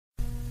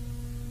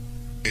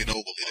Ain't over,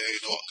 it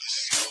ain't over.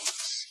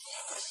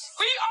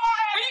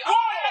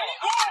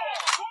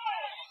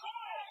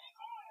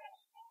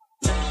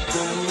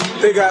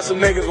 They got some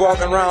niggas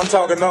walking around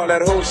talking all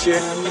that whole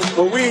shit,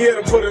 but we here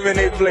to put them in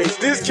their place.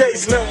 This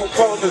case Slim with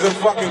partners in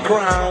fucking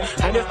crime.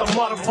 And it's the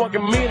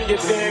motherfucking media, you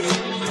dig?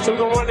 So we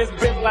gonna run this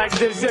bitch like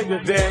this, yeah, you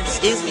dig?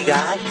 Excuse me,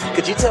 guy.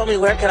 Could you tell me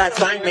where can I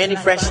find Manny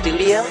Fresh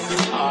Studio?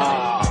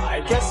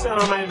 I guess,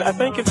 I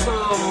think it's,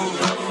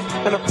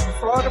 in the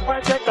Florida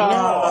project? No,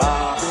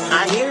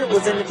 I hear it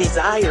was in the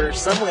Desire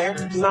somewhere.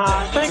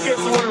 Nah, I think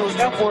it's one of those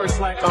airports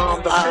like,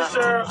 the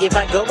Fisher. If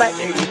I go back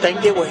there, you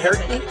think they will hurt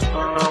me?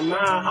 Nah,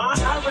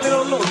 I really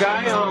don't know,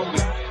 guy.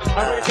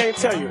 I really can't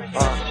tell you.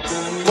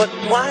 But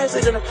why is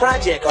it in a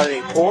project? Are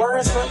they poor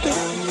or something?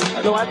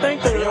 No, I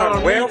think they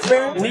on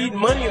welfare? Need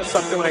money or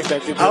something like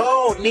that. You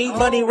Oh, Need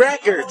Money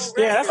Records.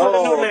 Yeah, that's what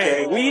the new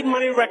okay. name. Need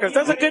Money Records.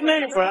 That's a good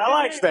name for it. I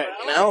like that.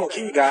 No,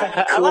 you got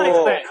it. Cool. I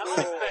like that.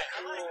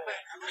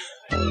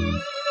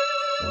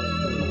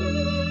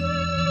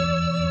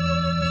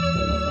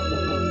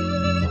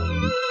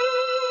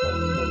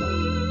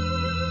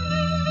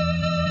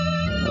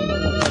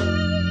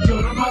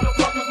 Show the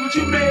motherfuckers what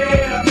you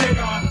made up,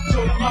 nigga.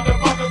 Show the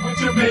motherfuckers what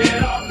you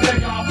made up,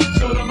 nigga.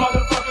 Show the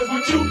motherfuckers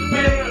what you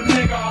made up,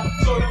 nigga.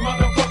 Show the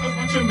motherfuckers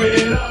what you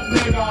made up,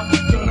 nigga.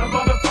 Show the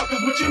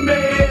motherfuckers what you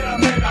made up,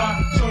 nigga.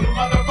 Show the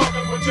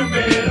motherfuckers what you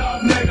made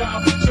up, nigga.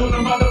 Show the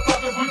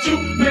motherfuckers what you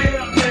made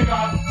up, nigga.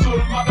 Show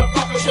the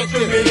motherfuckers what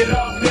you made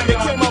up, nigga. They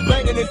came out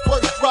banging in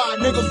first try,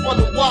 niggas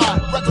wonder why.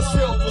 Record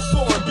sales were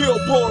soaring,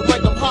 Billboard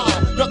ranked them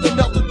high. Nothing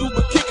else to do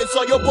but kicking,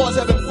 so your boys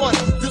having fun.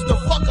 Just to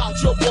fuck out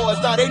your boys,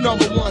 now they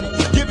number one.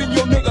 Giving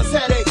your niggas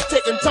headaches,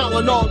 taking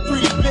Tylenol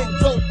 3. Big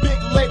dope, big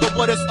label,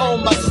 but it's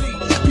owned by C.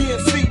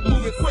 PNC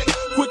moving quick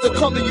to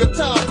come to your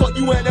town. Caught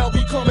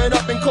UNLV coming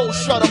up and cold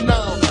shut them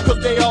down. Cause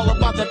they all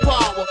about that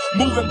power,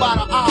 moving by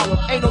the hour.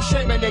 Ain't no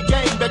shame in their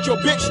game, bet your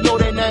bitch know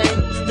their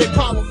name. They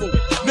powerful,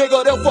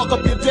 nigga, they'll fuck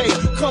up your day.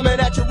 Coming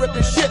at you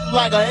ripping shit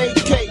like a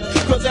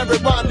AK. Cause every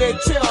rhyme they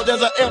tell,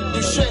 there's an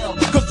empty shell.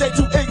 Cause they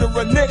too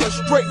ignorant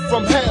niggas straight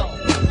from hell.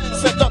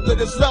 Set up to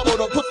this level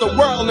to put the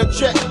world in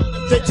check.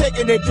 They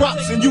taking their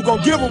props and you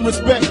gon' give them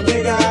respect,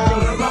 nigga. Show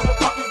the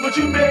motherfuckers what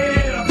you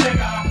made up,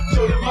 nigga.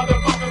 Show the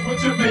motherfuckers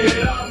what you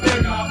made up,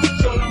 nigga.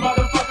 Show the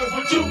motherfuckers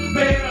what you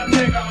made up,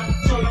 nigga.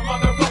 Show the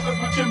motherfuckers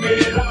what you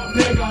made up,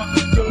 nigga.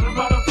 Show the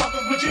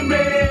motherfuckers what you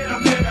made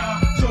up,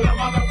 nigga. Show the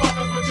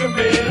motherfuckers what you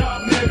made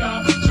up, nigga.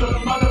 Show the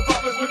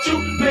motherfuckers what you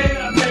made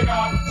up, nigga.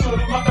 Show the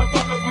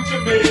motherfuckers what you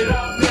made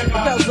up,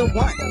 nigga. Those are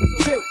 1,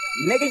 2.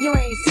 Nigga, you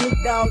ain't Snoop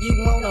Dogg, you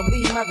wanna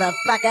be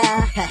motherfucker.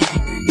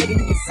 Nigga, you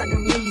can suck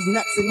on these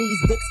nuts and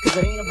these dicks, cause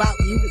it ain't about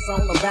you, it's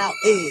all about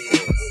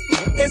is.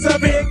 It's a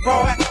big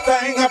boy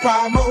thing, a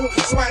power move.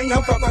 Swing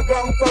them for the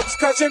grown folks,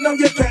 cause you know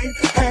you can't.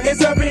 And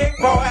it's a big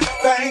boy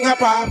thing, a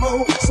power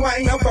move.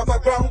 Swing them for the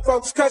grown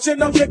folks, cause you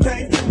know you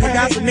can't. We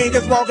got some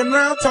niggas walking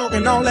around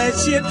talking all that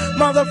shit.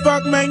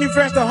 Motherfuck, Manny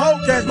Fresh, the whole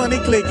Cash Money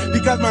clique.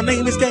 Because my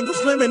name is Kango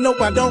Slim and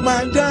nope, I don't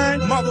mind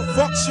dying.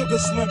 Motherfuck Sugar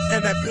Slim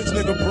and that bitch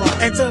nigga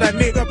Brian. And to that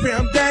nigga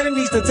Pimp Daddy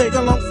needs to take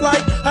a long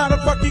flight. How the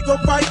fuck you go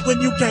fight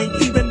when you can't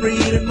even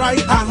read and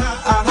write?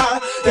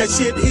 That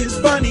shit is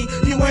funny.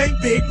 You ain't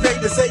big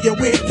paid to say you're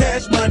with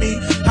Cash Money.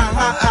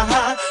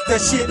 That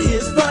shit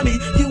is funny.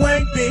 You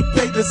ain't big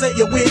paid to say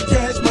you're with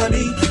Cash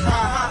Money.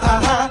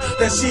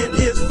 That shit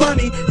is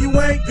funny. You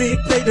ain't big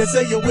paid to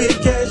say you're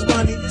with Cash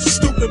Money.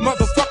 Stupid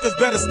motherfuckers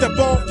better step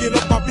off, get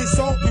up my bitch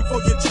off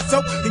before you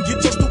yourself and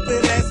get your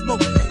stupid ass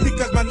smoked.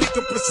 Because my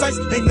nigga precise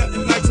ain't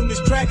nothing nice on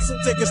this track, so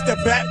take a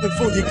step back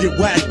before you get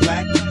whacked,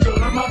 black. Show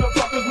the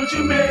motherfuckers what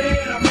you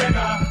made up,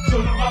 nigga.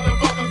 Show the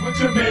motherfuckers what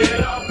you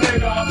made up,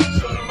 nigga.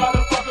 Show the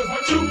motherfuckers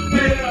what you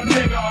made up,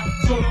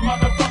 nigga. Show the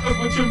motherfuckers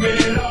what you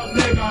made up,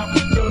 nigga.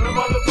 Show the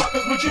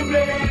motherfuckers what you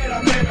made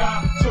up,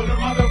 nigga. Show the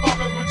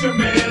motherfuckers what you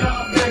made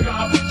up,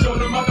 nigga. Show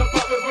the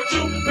motherfuckers what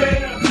you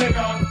made up,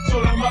 nigga.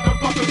 Show the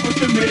motherfuckers what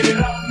you made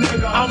up,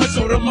 nigga. I'ma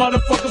show the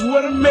motherfuckers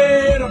what I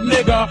made up,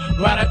 nigga.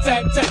 Right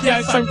attack,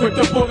 yeah, I'm quick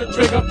to pull the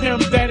trigger.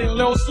 Pimp Daddy,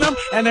 Lil Slim,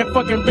 and that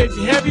fucking bitch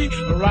heavy.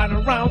 Riding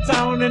around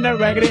town in that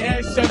raggedy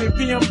ass Chevy.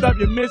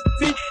 BMW, Mr.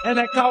 T, and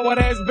that coward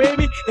ass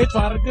baby. They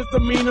try to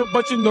misdemeanor,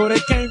 but you know they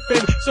can't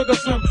fit. Sugar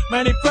Slim,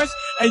 Manny Fresh,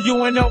 and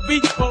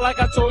UNLV. But like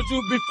I told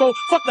you before,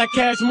 fuck that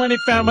Cash Money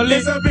family.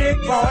 It's a big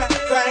boy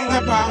thing,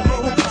 a power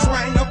move.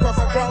 Swing up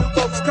for grown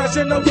folks, cause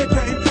you know you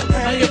can't.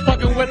 Now you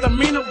fucking with a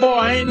meaner boy,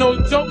 I ain't no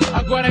joke.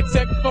 I go and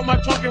check for my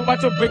trunk and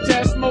watch your bitch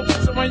ass smoke.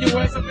 So when you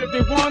ask if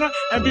they wanna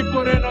and be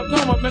put in a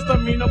coma,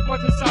 misdemeanor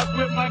punching shots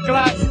with my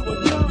Glock.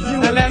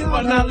 And last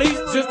but not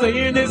least, just to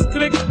end this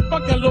click,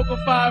 fucking local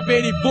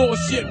 580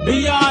 bullshit,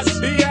 biatch.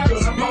 Show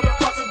the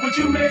motherfuckers what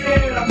you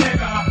made up,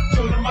 nigga.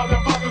 Show the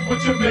motherfuckers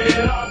what you made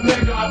up,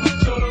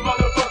 nigga. Show the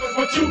motherfuckers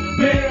what you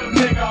made up,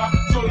 nigga.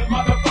 Show the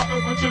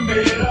motherfuckers what you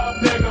made up,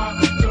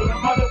 nigga. Show the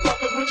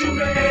motherfuckers what you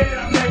made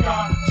up, nigga.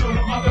 Show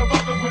the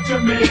motherfuckers what you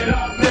made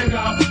up,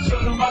 nigga.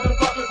 Show the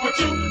motherfuckers what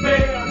you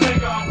made up,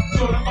 nigga.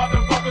 Show the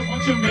motherfuckers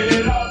what you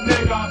made up,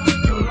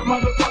 nigga. Show the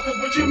motherfuckers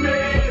what you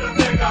made up,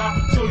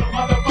 nigga. Show the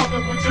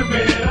motherfuckers what you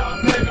made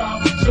up, nigga.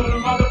 Show the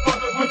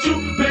motherfuckers what you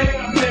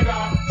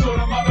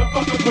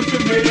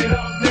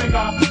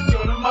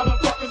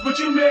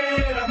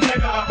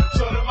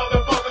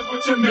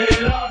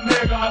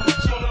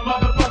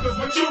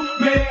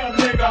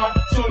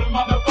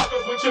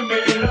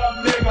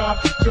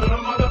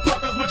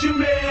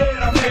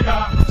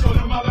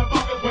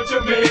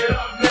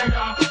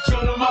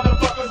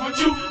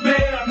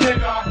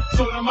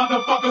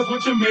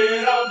what you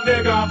made of,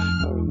 nigga.